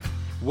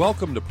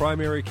Welcome to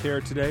Primary Care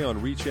Today on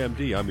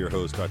ReachMD. I'm your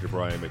host, Dr.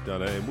 Brian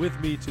McDonough, and with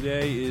me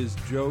today is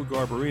Joe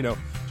Garbarino.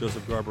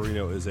 Joseph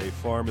Garbarino is a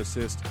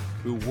pharmacist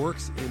who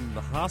works in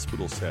the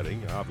hospital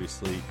setting.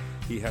 Obviously,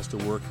 he has to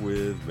work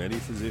with many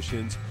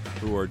physicians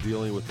who are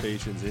dealing with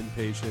patients,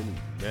 inpatient,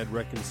 med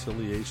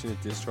reconciliation, and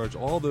discharge,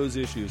 all those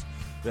issues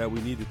that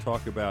we need to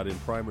talk about in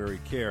primary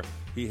care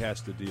he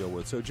has to deal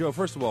with. So, Joe,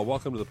 first of all,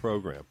 welcome to the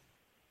program.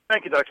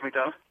 Thank you, Dr.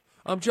 McDonough.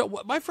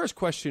 Joe, my first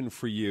question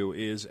for you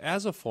is,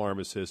 as a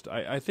pharmacist,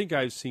 I think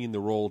I've seen the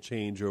role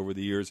change over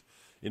the years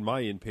in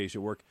my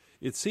inpatient work.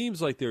 It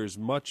seems like there's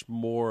much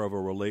more of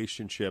a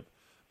relationship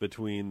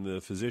between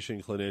the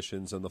physician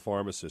clinicians and the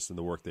pharmacists in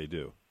the work they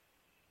do.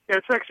 Yeah,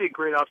 it's actually a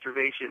great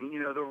observation.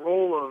 You know, the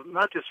role of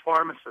not just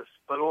pharmacists,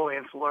 but all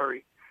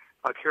ancillary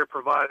care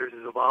providers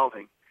is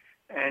evolving.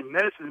 And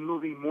medicine is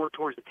moving more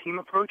towards a team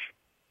approach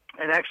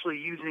and actually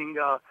using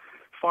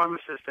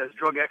pharmacists as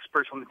drug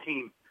experts on the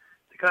team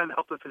to kind of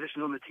help the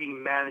physicians on the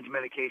team manage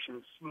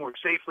medications more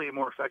safely and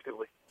more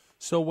effectively.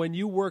 So when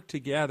you work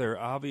together,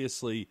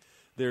 obviously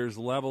there's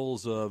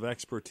levels of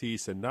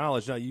expertise and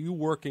knowledge. Now, you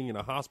working in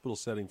a hospital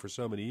setting for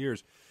so many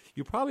years,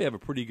 you probably have a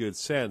pretty good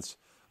sense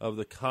of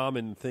the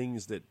common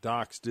things that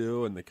docs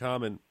do and the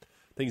common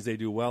things they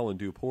do well and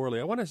do poorly.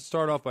 I want to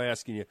start off by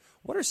asking you,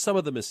 what are some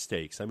of the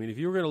mistakes? I mean, if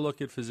you were going to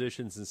look at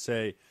physicians and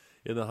say,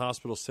 in the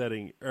hospital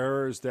setting,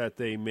 errors that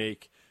they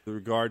make with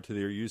regard to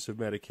their use of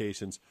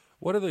medications,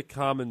 what are the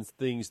common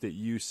things that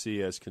you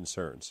see as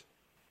concerns?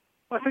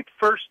 Well, I think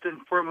first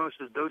and foremost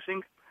is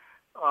dosing.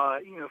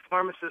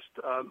 Pharmacists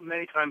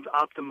many times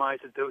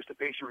optimize the dose the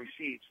patient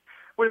receives.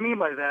 What I mean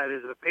by that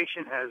is if a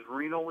patient has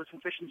renal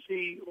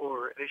insufficiency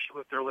or an issue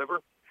with their liver,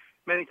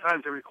 many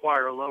times they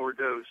require a lower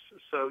dose.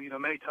 So,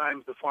 many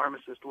times the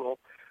pharmacist will,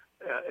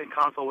 in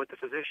consult with the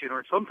physician,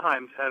 or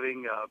sometimes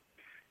having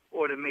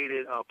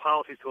automated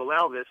policies to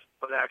allow this,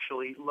 but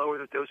actually lower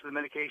the dose of the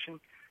medication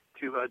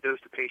to dose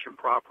the patient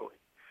properly.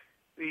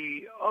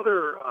 The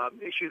other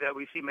issue that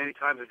we see many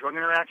times is drug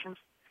interactions.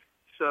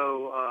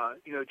 So,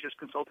 just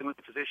consulting with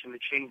the physician to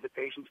change the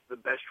patient to the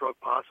best drug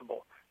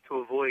possible to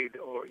avoid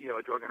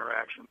a drug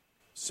interaction.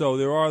 So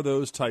there are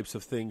those types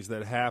of things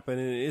that happen.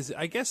 And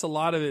I guess a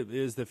lot of it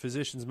is that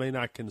physicians may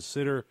not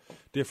consider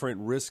different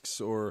risks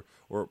or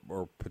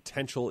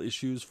potential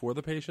issues for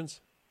the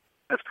patients?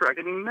 That's correct.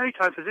 I mean, many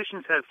times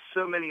physicians have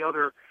so many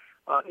other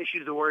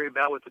issues to worry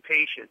about with the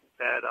patient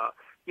that,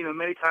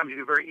 many times you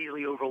can very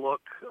easily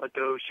overlook a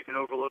dose. You can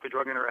overlook a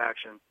drug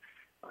interaction.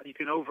 You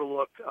can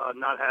overlook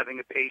not having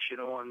a patient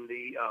on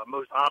the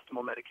most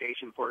optimal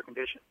medication for a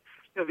condition.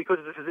 Because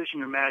as a physician,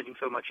 you're managing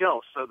so much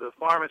else. So the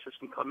pharmacist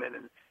can come in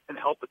and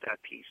help with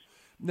that piece.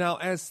 Now,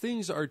 as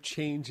things are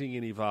changing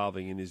and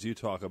evolving, and as you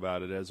talk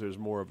about it, as there's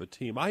more of a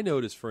team, I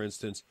notice, for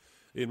instance,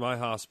 in my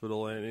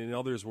hospital and in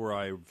others where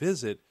I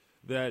visit,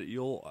 that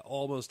you'll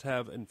almost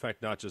have, in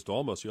fact, not just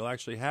almost, you'll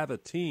actually have a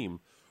team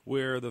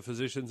where the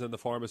physicians and the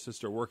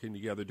pharmacists are working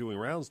together, doing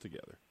rounds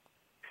together.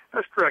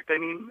 That's correct. I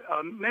mean,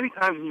 many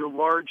times in your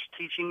large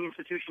teaching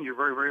institutions, your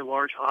very, very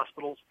large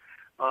hospitals,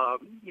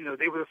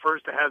 they were the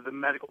first to have the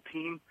medical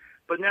team.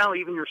 But now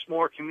even your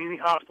smaller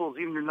community hospitals,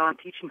 even your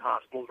non-teaching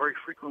hospitals, very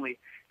frequently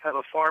have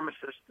a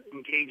pharmacist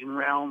engage in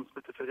rounds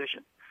with the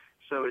physician.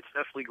 So it's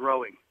definitely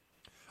growing.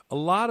 A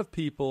lot of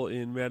people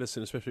in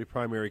medicine, especially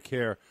primary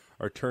care,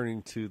 are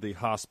turning to the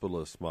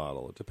hospitalist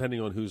model.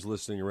 Depending on who's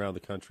listening around the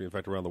country, in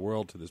fact around the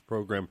world, to this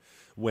program,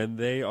 when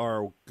they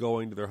are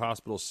going to their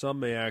hospitals,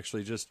 some may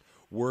actually just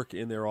work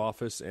in their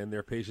office and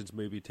their patients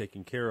may be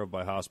taken care of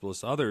by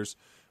hospitalists. Others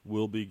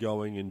will be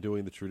going and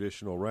doing the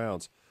traditional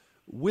rounds.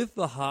 With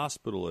the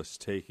hospitalists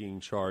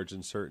taking charge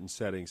in certain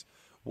settings,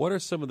 what are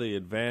some of the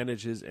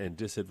advantages and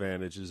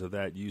disadvantages of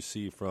that you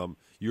see from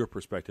your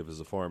perspective as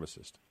a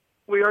pharmacist?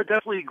 We are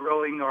definitely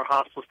growing our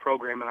hospitalist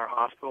program in our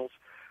hospitals.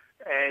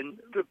 And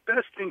the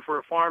best thing for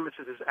a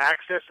pharmacist is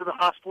access to the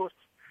hospitalists.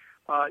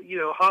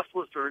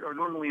 Hospitalists are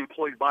normally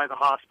employed by the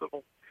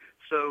hospital.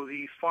 So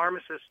the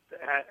pharmacist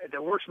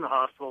that works in the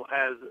hospital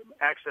has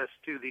access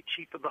to the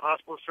chief of the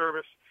hospital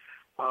service.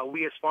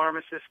 We as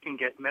pharmacists can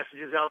get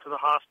messages out to the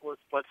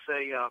hospitalists. Let's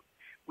say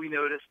we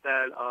notice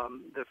that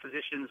the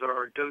physicians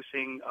are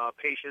dosing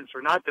patients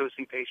or not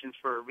dosing patients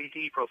for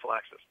VTE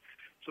prophylaxis.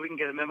 So we can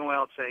get a memo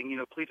out saying,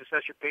 please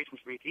assess your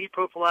patients for VTE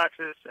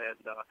prophylaxis and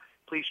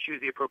please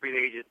choose the appropriate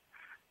agent,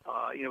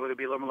 whether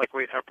it be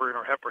lomolecular heparin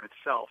or heparin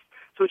itself.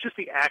 So it's just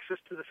the access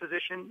to the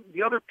physician.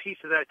 The other piece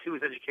of that, too,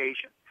 is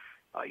education.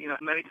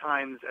 Many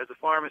times as a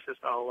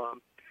pharmacist, I'll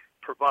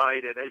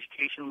provide an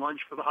education lunch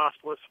for the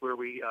hospitalists where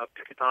we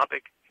pick a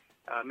topic,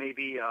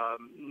 maybe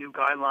new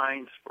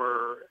guidelines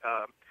for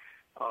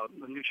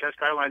the new chest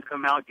guidelines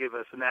come out, give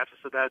us an access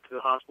to that to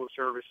the hospital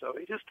service. So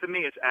to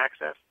me, it's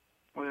access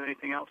more than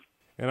anything else.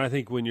 And I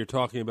think when you're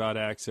talking about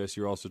access,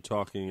 you're also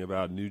talking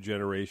about a new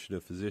generation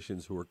of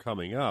physicians who are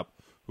coming up,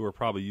 who are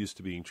probably used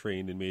to being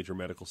trained in major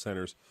medical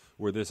centers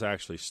where this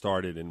actually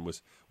started and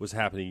was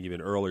happening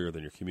even earlier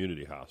than your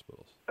community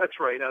hospitals. That's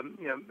right.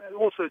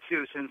 Also,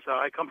 too, since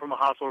I come from a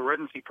hospital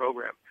residency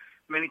program,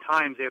 many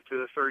times after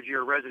the third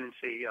year of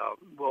residency,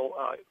 we'll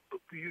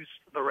use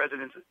the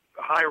residents,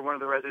 hire one of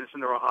the residents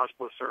into our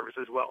hospitalist service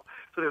as well.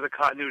 So there's a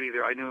continuity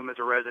there. I knew him as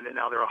a resident,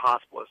 now they're a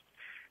hospitalist.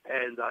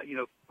 And,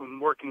 when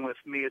working with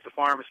me as a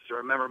pharmacist or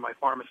a member of my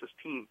pharmacist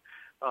team,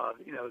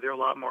 they're a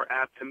lot more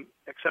apt to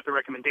accept the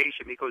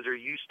recommendation because they're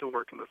used to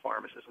working with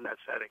pharmacists in that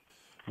setting.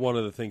 One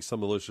of the things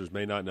some of the listeners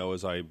may not know,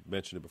 as I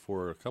mentioned it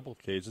before a couple of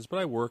occasions, but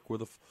I work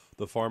with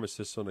the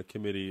pharmacists on a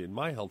committee in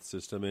my health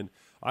system, and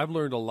I've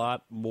learned a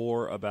lot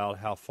more about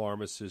how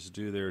pharmacists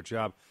do their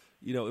job.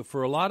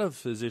 For a lot of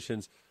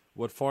physicians,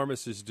 what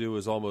pharmacists do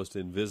is almost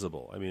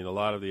invisible. I mean, a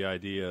lot of the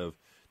idea of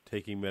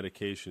taking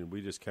medication,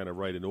 we just kind of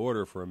write an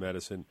order for a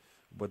medicine,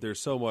 but there's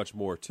so much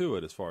more to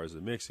it as far as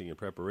the mixing and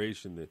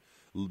preparation, the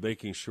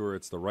making sure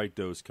it's the right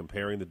dose,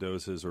 comparing the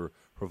doses, or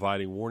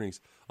providing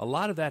warnings. A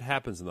lot of that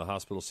happens in the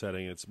hospital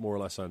setting. It's more or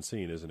less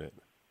unseen, isn't it?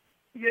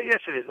 Yeah, yes,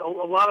 it is. A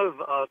lot of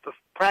the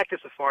practice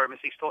of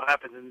pharmacy still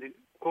happens in the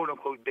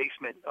quote-unquote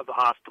basement of the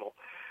hospital.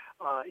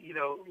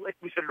 Like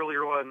we said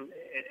earlier on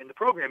in the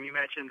program, you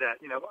mentioned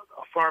that,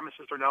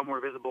 pharmacists are now more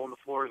visible on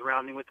the floors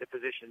rounding with the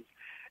physicians,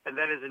 and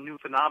that is a new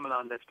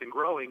phenomenon that's been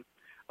growing.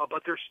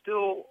 But there's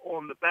still,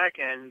 on the back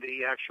end,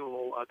 the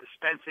actual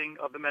dispensing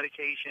of the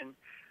medication,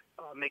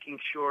 making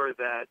sure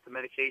that the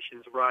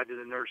medications arrive to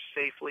the nurse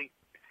safely,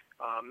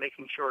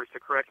 making sure it's the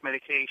correct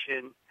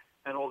medication,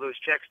 and all those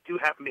checks do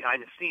happen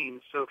behind the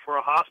scenes. So for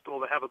a hospital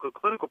to have a good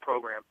clinical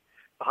program,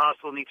 the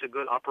hospital needs a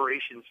good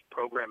operations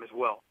program as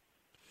well.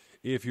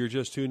 If you're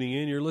just tuning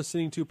in, you're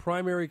listening to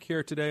Primary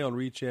Care Today on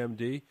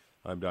ReachMD.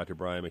 I'm Dr.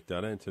 Brian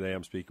McDonough, and today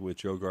I'm speaking with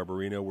Joe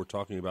Garbarino. We're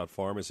talking about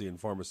pharmacy and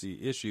pharmacy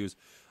issues.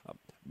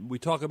 We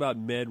talk about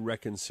med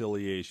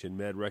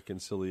reconciliation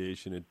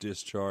at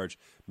discharge,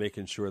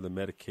 making sure the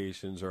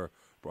medications are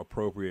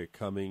appropriate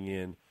coming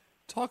in.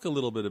 Talk a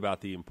little bit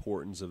about the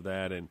importance of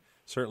that, and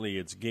certainly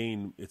it's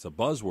a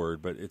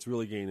buzzword, but it's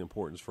really gained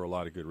importance for a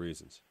lot of good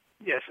reasons.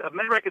 Yes,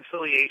 med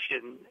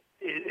reconciliation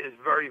is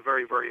very,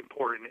 very, very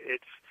important.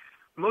 It's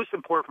most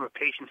important from a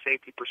patient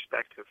safety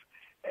perspective.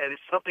 And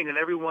it's something that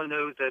everyone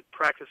knows that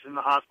practices in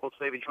the hospital,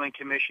 say the Joint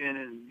Commission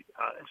and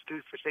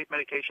Institute for Safe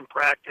Medication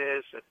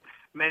Practice and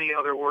many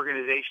other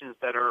organizations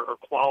that are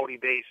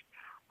quality-based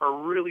are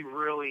really,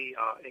 really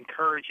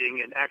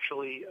encouraging and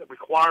actually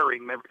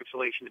requiring med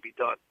reconciliation to be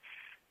done.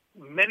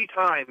 Many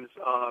times,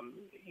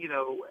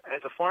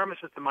 as a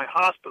pharmacist in my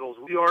hospitals,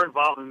 we are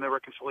involved in the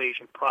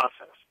reconciliation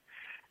process.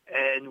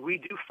 And we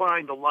do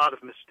find a lot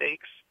of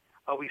mistakes.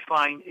 We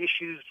find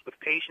issues with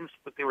patients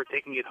that they were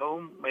taking at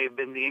home may have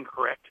been the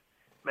incorrect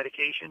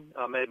medication,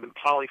 may have been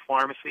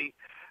polypharmacy.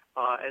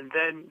 And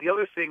then the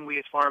other thing we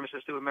as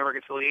pharmacists do in med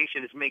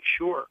reconciliation is make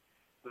sure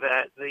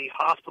that the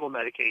hospital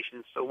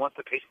medications, so once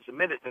the patient's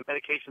admitted, the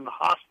medication in the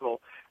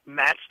hospital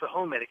match the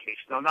home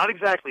medication. Now, not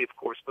exactly, of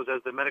course, because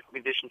as the medical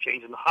condition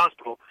changes in the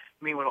hospital,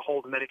 you may want to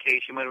hold the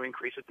medication, you might want to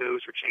increase the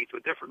dose or change to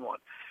a different one.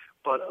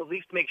 But at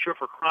least make sure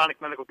for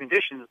chronic medical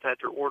conditions that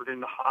they're ordered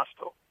in the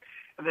hospital.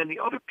 And then the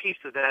other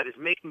piece of that is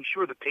making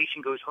sure the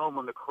patient goes home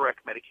on the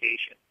correct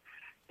medication.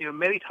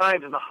 Many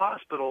times in the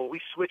hospital, we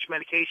switch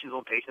medications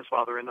on patients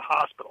while they're in the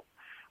hospital.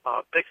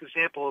 Best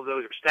example of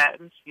those are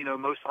statins.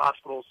 Most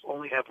hospitals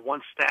only have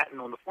one statin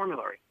on the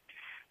formulary.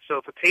 So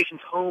if a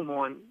patient's home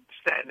on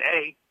statin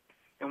A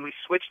and we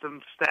switch them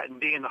to statin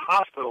B in the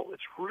hospital,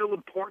 it's real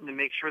important to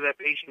make sure that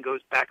patient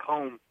goes back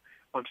home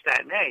on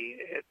statin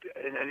A.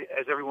 And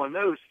as everyone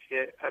knows, if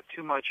you have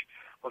too much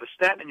of a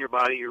statin in your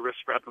body, you risk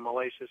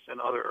rhabdomyolysis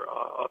and other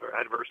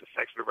adverse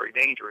effects that are very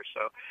dangerous.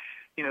 So,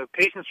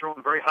 patients are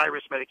on very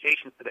high-risk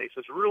medications today, so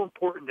it's real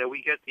important that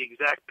we get the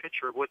exact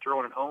picture of what they're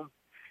on at home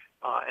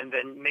and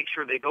then make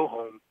sure they go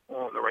home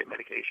on the right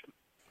medication.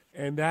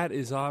 And that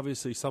is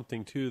obviously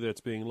something, too,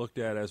 that's being looked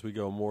at as we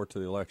go more to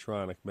the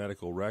electronic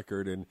medical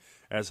record. And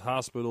as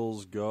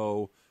hospitals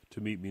go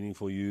to meet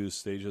meaningful use,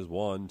 stages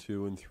 1,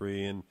 2, and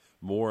 3, and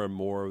more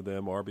of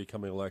them are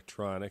becoming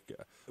electronic.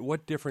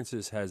 What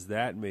differences has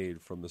that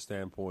made from the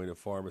standpoint of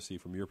pharmacy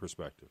from your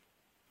perspective?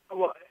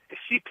 Well,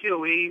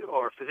 CPOE,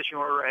 or physician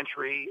order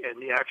entry,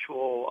 and the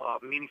actual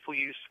meaningful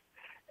use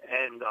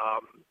and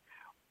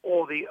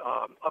all the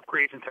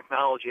upgrades in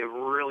technology have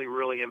really,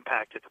 really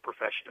impacted the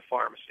profession of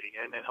pharmacy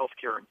and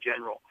healthcare in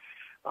general.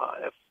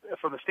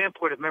 From the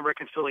standpoint of med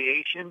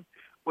reconciliation,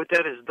 what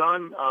that has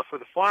done for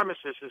the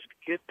pharmacists is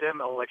get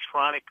them an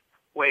electronic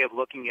way of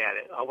looking at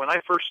it. When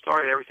I first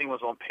started, everything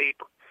was on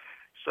paper.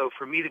 So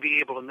for me to be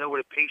able to know what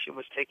a patient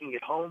was taking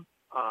at home,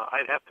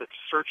 I'd have to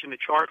search in the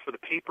chart for the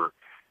paper,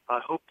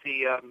 hope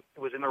it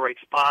was in the right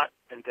spot,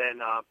 and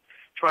then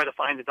try to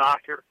find the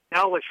doctor.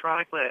 Now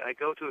electronically, I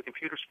go to a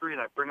computer screen,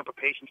 I bring up a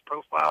patient's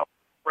profile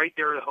right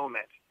there at the home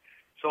meds.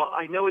 So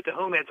I know what the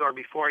home meds are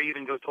before I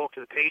even go talk to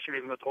the patient or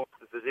even go talk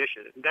to the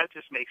physician. And that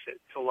just makes it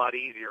a lot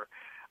easier.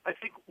 I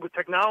think what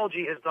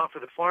technology has done for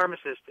the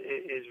pharmacist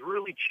is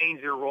really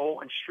change their role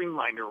and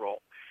streamline their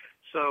role.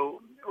 So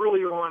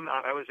earlier on,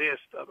 I was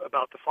asked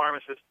about the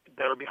pharmacists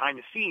that are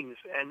behind the scenes,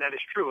 and that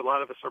is true. A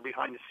lot of us are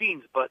behind the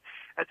scenes, but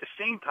at the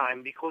same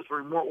time, because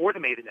we're more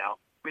automated now,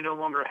 We no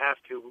longer have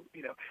to,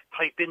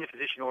 type in the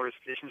physician orders.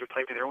 Physicians are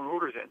typing their own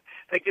orders in.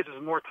 That gives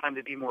us more time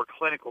to be more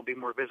clinical, be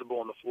more visible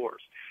on the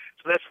floors.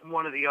 So that's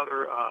one of the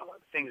other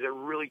things that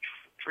really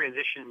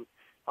transition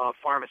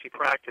pharmacy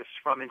practice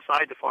from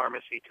inside the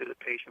pharmacy to the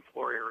patient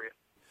floor area.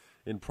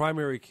 In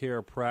primary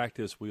care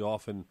practice, we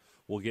often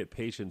will get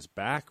patients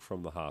back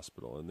from the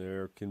hospital, and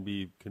there can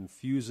be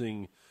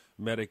confusing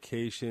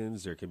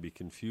medications. There can be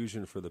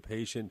confusion for the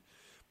patient.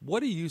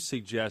 What do you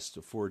suggest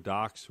for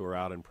docs who are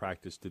out in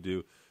practice to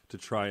do to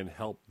try and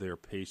help their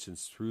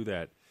patients through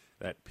that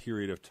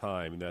period of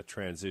time and that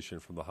transition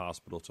from the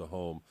hospital to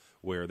home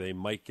where they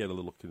might get a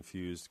little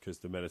confused because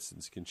the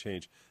medicines can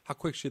change? How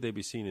quick should they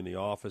be seen in the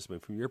office? I mean,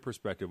 from your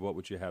perspective, what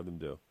would you have them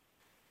do?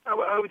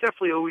 I would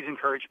definitely always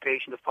encourage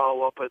patients to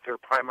follow up with their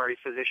primary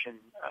physician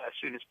as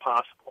soon as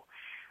possible.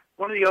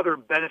 One of the other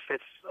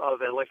benefits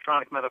of an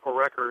electronic medical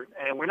record,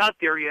 and we're not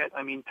there yet,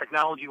 I mean,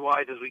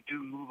 technology-wise, as we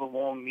do move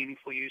along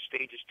meaningful use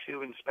stages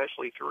 2 and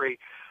especially 3,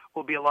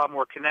 will be a lot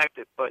more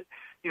connected. But,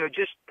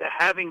 just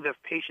having the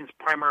patient's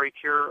primary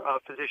care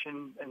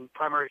physician and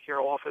primary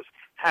care office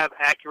have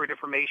accurate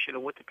information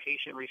on what the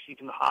patient received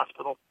in the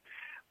hospital,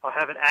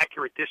 have an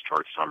accurate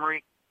discharge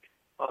summary,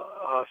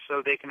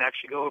 so they can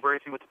actually go over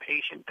everything with the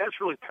patient. That's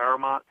really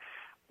paramount.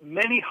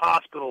 Many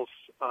hospitals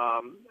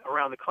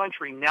around the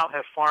country now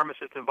have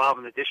pharmacists involved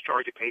in the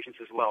discharge of patients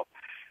as well.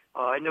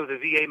 I know the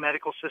VA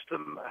medical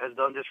system has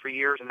done this for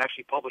years and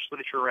actually published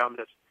literature around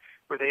this,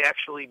 where they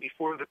actually,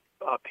 before the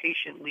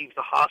patient leaves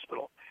the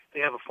hospital, they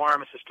have a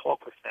pharmacist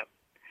talk with them.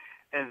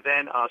 And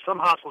then some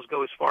hospitals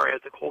go as far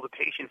as to call the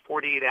patient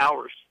 48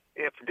 hours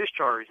after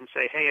discharge and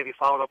say, hey, have you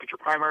followed up with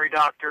your primary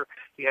doctor?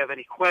 Do you have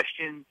any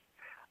questions?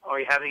 Are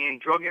you having any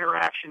drug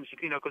interactions?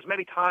 Because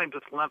many times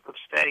with length of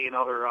stay and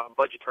other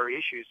budgetary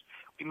issues,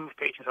 we move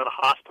patients out of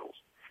hospitals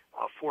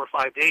 4 or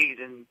 5 days,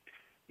 and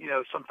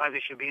sometimes they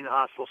should be in the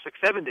hospital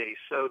 6-7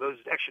 days. So those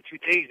extra 2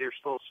 days, they're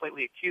still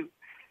slightly acute.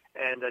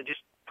 And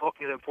just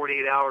talking to them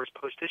 48 hours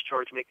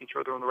post-discharge, making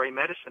sure they're on the right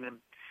medicine and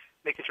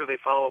making sure they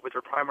follow up with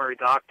their primary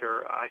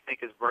doctor, I think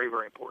is very,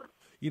 very important.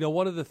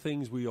 One of the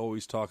things we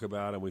always talk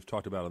about, and we've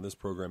talked about on this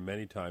program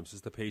many times,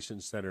 is the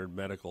patient-centered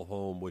medical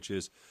home, which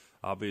is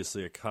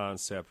obviously a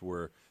concept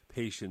where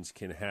patients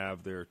can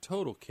have their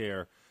total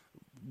care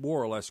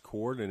more or less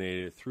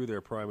coordinated through their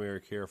primary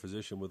care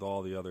physician with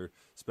all the other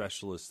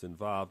specialists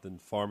involved,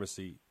 and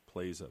pharmacy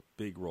plays a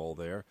big role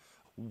there.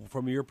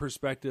 From your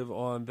perspective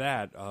on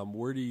that,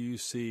 where do you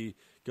see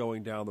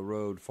going down the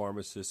road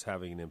pharmacists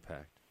having an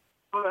impact?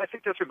 Well, I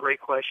think that's a great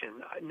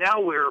question.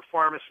 Now where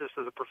pharmacists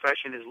as a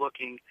profession is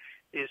looking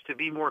is to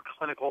be more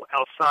clinical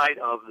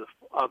outside of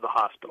the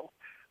hospital,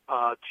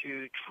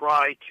 to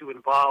try to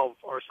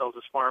involve ourselves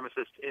as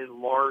pharmacists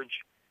in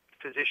large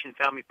physician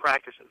family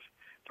practices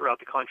throughout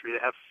the country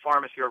that have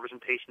pharmacy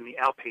representation in the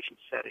outpatient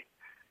setting.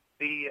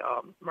 The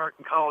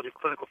American College of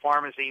Clinical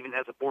Pharmacy even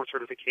has a board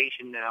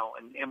certification now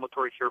in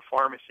ambulatory care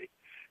pharmacy.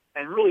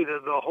 And really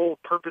the whole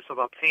purpose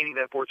of obtaining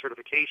that board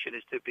certification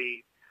is to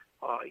be,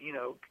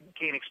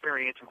 gain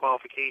experience and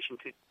qualification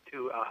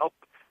to help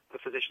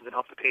the physicians and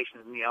help the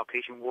patients in the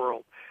outpatient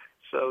world.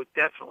 So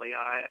definitely,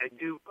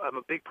 I'm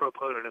a big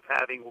proponent of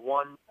having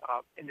one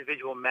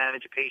individual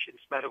manage a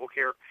patient's medical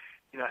care,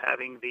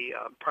 having the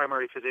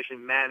primary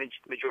physician manage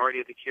the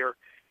majority of the care.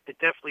 It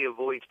definitely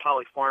avoids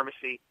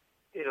polypharmacy.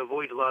 It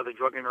avoids a lot of the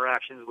drug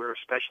interactions where a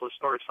specialist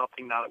started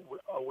something not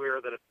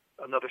aware that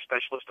another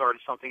specialist started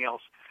something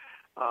else.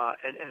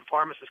 And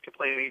pharmacists can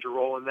play a major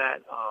role in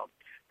that.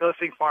 Another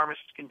thing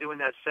pharmacists can do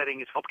in that setting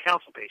is help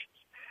counsel patients.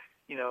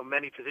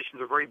 Many physicians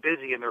are very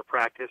busy in their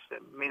practice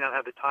and may not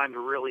have the time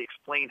to really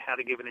explain how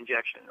to give an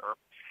injection, or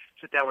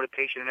sit down with a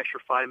patient an extra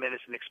 5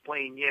 minutes and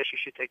explain, yes, you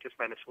should take this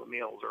medicine with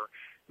meals, or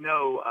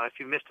no, if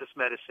you miss this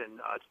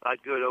medicine, it's not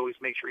good, always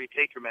make sure you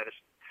take your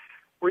medicine.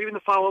 Or even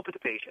to follow up with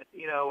the patient.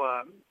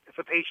 If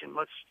a patient,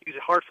 let's use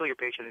a heart failure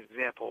patient as an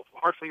example. If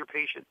a heart failure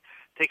patient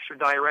takes their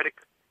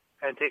diuretic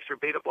and takes their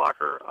beta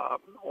blocker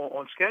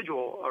on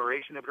schedule, or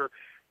ACE inhibitor,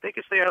 they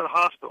can stay out of the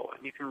hospital,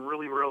 and you can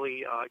really,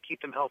 really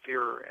keep them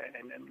healthier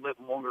and live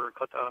longer and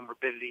cut down on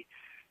morbidity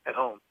at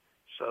home.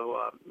 So,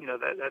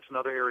 that's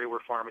another area where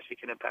pharmacy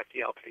can impact the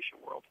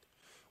outpatient world.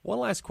 One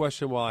last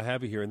question while I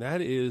have you here, and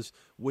that is,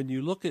 when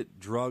you look at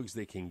drugs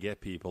that can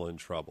get people in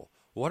trouble,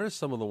 what are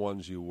some of the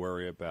ones you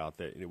worry about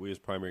that we as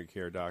primary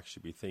care docs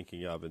should be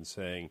thinking of and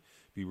saying,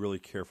 be really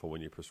careful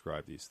when you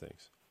prescribe these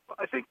things?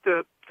 I think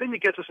the thing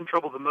that gets us in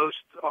trouble the most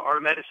are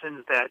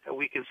medicines that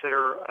we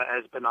consider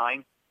as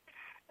benign,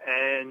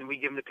 and we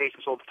give them to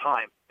patients all the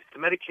time. The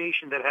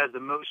medication that has the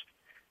most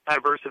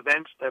adverse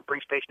events that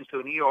brings patients to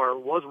an ER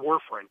was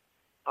warfarin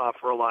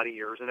for a lot of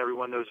years, and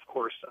everyone knows, of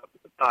course,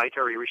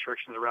 dietary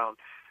restrictions around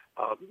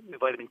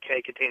vitamin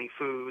K containing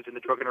foods and the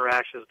drug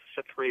interactions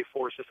with the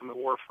CYP3A4 system with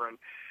warfarin.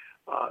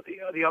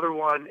 The other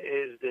one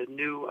is the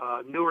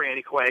newer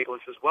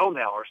anticoagulants as well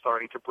now are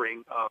starting to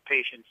bring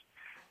patients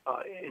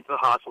into the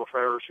hospital for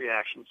adverse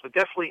reactions. So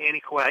definitely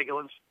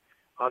anticoagulants,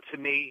 to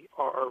me,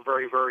 are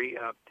very, very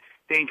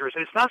dangerous.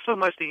 And it's not so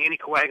much the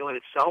anticoagulant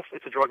itself,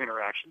 it's the drug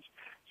interactions.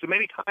 So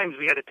many times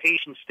we had a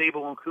patient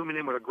stable on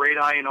Coumadin with a great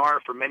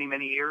INR for many,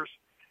 many years.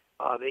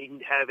 They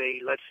have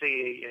let's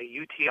say a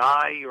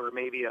UTI or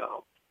maybe a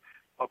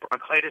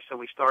bronchitis, and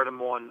we start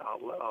them on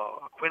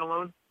a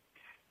quinolone.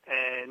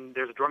 And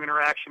there's a drug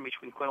interaction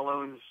between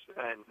quinolones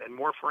and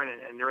warfarin,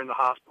 and they're in the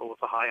hospital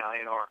with a high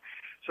INR.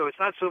 So it's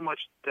not so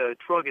much the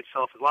drug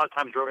itself. It's a lot of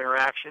times drug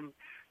interaction,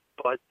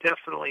 but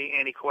definitely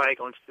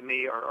anticoagulants to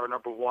me are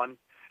number one.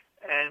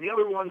 And the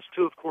other ones,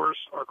 too, of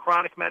course, are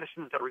chronic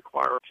medicines that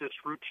require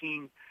just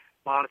routine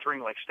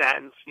monitoring, like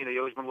statins. You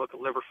always want to look at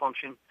liver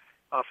function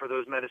for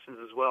those medicines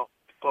as well.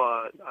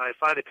 But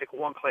if I had to pick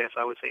one class,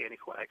 I would say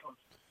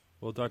anticoagulants.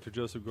 Well, Dr.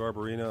 Joseph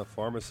Garbarina, a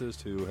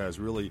pharmacist who has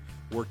really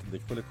worked in the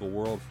clinical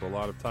world for a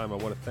lot of time, I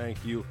want to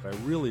thank you. I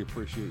really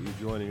appreciate you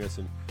joining us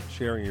and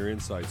sharing your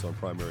insights on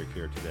primary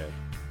care today.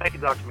 Thank you,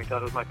 Dr.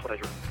 McDonough. It was my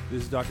pleasure.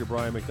 This is Dr.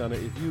 Brian McDonough.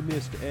 If you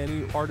missed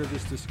any part of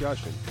this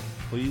discussion,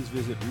 please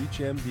visit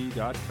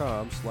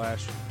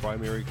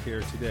reachmd.com/primary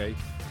care today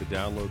to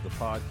download the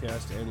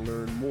podcast and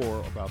learn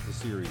more about the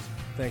series.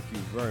 Thank you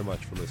very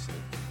much for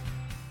listening.